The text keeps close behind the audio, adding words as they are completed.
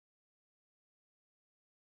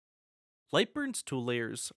LightBurn's tool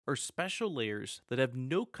layers are special layers that have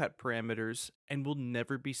no cut parameters and will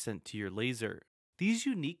never be sent to your laser. These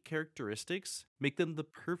unique characteristics make them the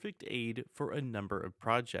perfect aid for a number of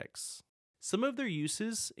projects. Some of their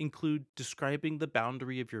uses include describing the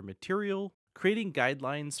boundary of your material, creating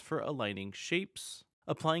guidelines for aligning shapes,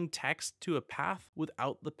 applying text to a path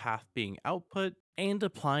without the path being output, and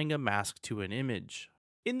applying a mask to an image.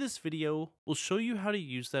 In this video, we'll show you how to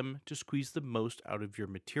use them to squeeze the most out of your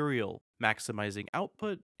material, maximizing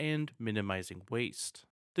output and minimizing waste.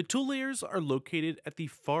 The tool layers are located at the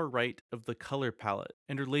far right of the color palette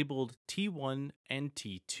and are labeled T1 and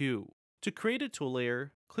T2. To create a tool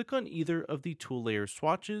layer, click on either of the tool layer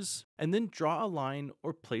swatches and then draw a line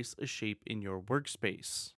or place a shape in your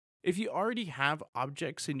workspace. If you already have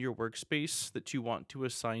objects in your workspace that you want to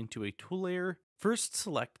assign to a tool layer, first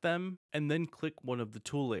select them and then click one of the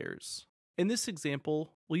tool layers. In this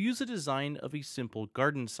example, we'll use a design of a simple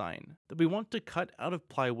garden sign that we want to cut out of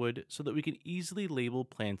plywood so that we can easily label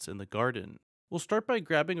plants in the garden. We'll start by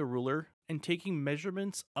grabbing a ruler and taking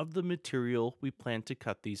measurements of the material we plan to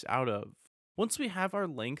cut these out of. Once we have our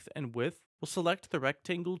length and width, we'll select the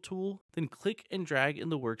rectangle tool, then click and drag in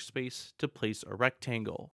the workspace to place a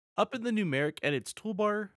rectangle. Up in the numeric edits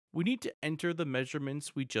toolbar, we need to enter the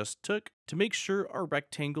measurements we just took to make sure our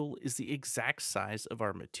rectangle is the exact size of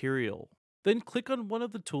our material. Then click on one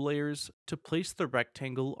of the tool layers to place the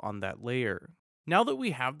rectangle on that layer. Now that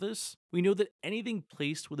we have this, we know that anything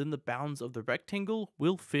placed within the bounds of the rectangle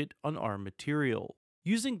will fit on our material.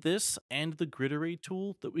 Using this and the grid array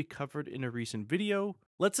tool that we covered in a recent video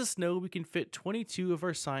lets us know we can fit 22 of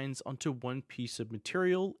our signs onto one piece of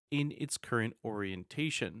material in its current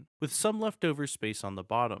orientation, with some leftover space on the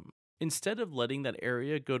bottom. Instead of letting that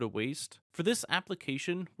area go to waste, for this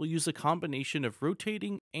application we'll use a combination of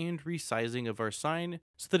rotating and resizing of our sign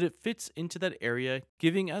so that it fits into that area,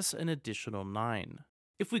 giving us an additional 9.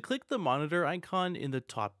 If we click the monitor icon in the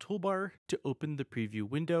top toolbar to open the preview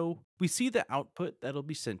window, we see the output that'll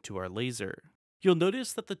be sent to our laser. You'll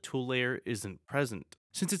notice that the tool layer isn't present,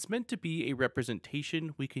 since it's meant to be a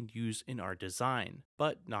representation we can use in our design,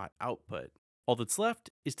 but not output. All that's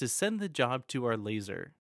left is to send the job to our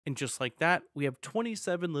laser. And just like that, we have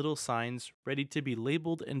 27 little signs ready to be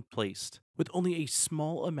labeled and placed, with only a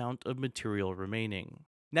small amount of material remaining.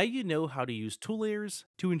 Now you know how to use tool layers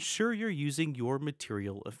to ensure you're using your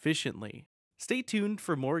material efficiently. Stay tuned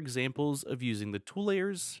for more examples of using the tool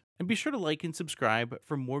layers, and be sure to like and subscribe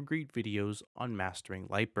for more great videos on mastering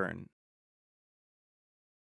LightBurn.